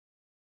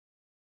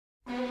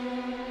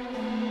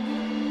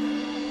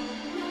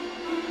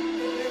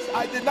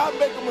I did not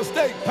make a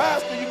mistake.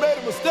 Pastor, you made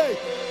a mistake.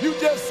 You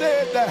just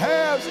said the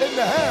haves and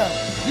the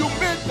have. You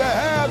meant the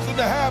haves and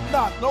the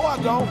have-not. No,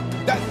 I don't.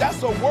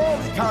 That's a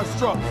worldly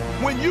construct.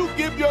 When you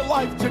give your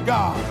life to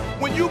God,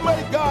 when you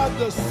make God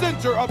the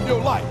center of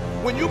your life,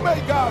 when you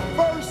make God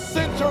first,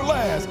 center,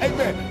 last,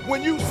 amen.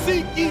 When you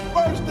seek ye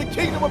first the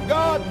kingdom of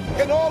God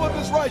and all of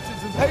his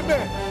righteousness,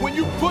 amen. When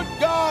you put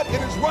God in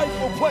his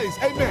rightful place,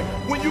 amen.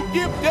 When you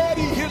give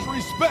daddy his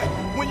respect,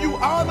 when you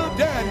honor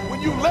daddy,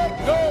 when you let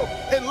go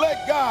and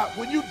let God,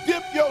 when you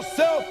dip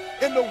yourself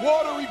in the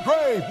watery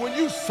grave, when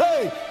you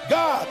say,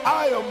 God,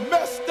 I am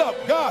messed up,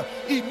 God,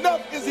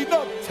 enough is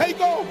enough, take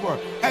over.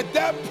 At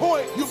that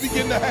point, you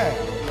begin to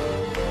have.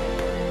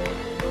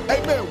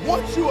 Amen.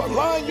 Once you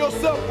align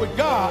yourself with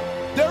God,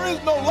 there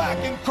is no lack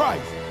in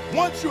Christ.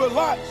 Once you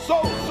align, so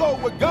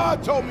what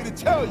God told me to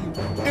tell you,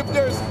 if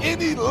there's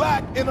any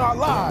lack in our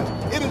lives,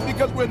 it is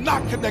because we're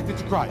not connected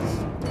to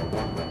Christ.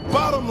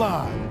 Bottom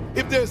line,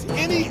 if there's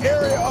any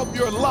area of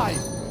your life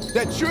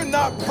that you're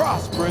not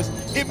prosperous,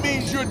 it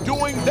means you're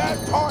doing that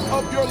part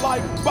of your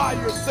life by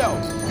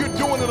yourself. You're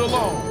doing it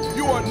alone.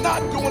 You are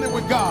not doing it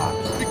with God.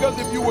 Because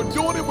if you were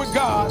doing it with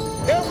God,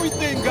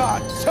 everything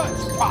God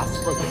touched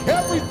prospers.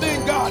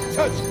 Everything God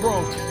touched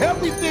grows.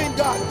 Everything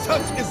God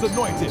touched is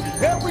anointed.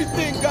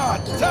 Everything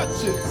God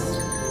touches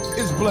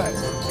is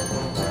blessed.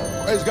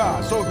 Praise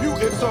God. So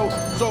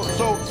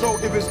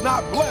if it's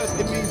not blessed,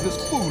 it means it's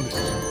foolish.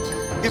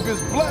 If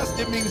it's blessed,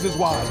 it means it's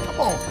wise. Come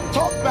on,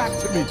 talk back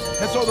to me.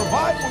 And so the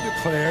Bible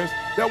declares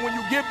that when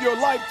you give your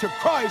life to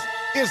Christ,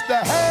 it's the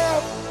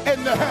have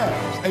and the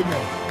haves.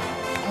 Amen.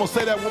 I'm going to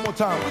say that one more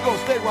time. We're going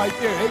to stay right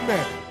there.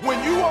 Amen.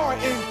 When you are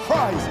in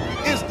Christ,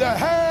 it's the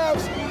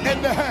haves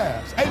and the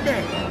haves.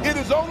 Amen. It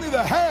is only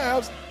the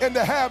haves and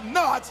the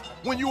have-nots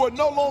when you are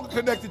no longer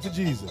connected to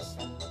Jesus.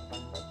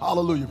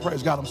 Hallelujah.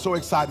 Praise God. I'm so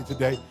excited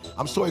today.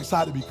 I'm so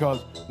excited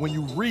because when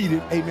you read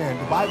it, amen,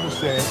 the Bible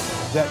says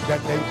that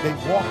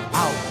they walk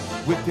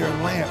out with their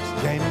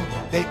lamps, Jamie.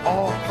 They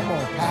all, come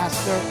on,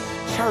 pastor,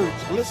 church,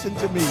 listen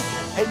to me.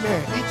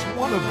 Amen. Each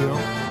one of them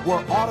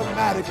were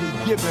automatically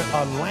given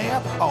a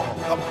lamp, oh,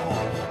 come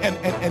on,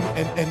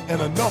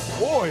 and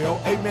enough oil,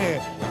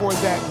 amen, for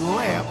that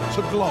lamp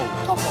to glow.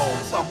 Come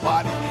on,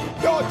 somebody.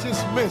 Y'all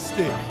just missed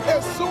it.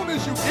 As soon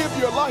as you give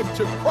your life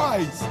to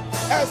Christ,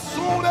 as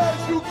soon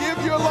as you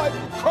give your life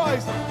to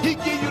Christ, he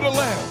give you the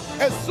lamp.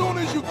 As soon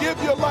as you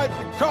give your life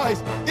to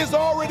Christ, it's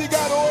already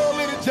got oil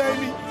in it,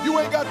 Jamie. You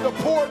ain't got to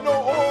pour no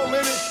oil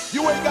in it.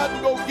 You ain't got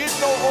to go get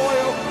no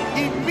oil.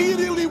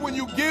 Immediately when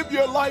you give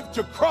your life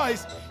to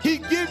Christ, he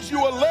gives you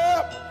a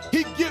lamp.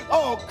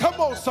 Oh, come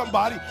on,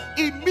 somebody.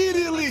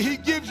 Immediately he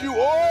gives you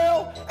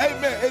oil.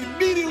 Amen.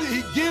 Immediately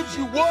he gives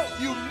you what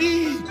you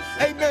need.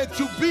 Amen.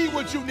 To be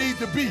what you need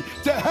to be.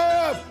 To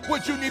have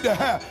what you need to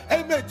have.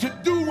 Amen. To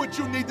do what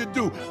you need to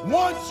do.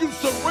 Once you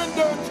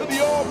surrender to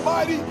the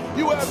Almighty,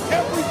 you have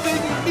everything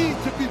you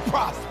need to be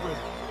prosperous.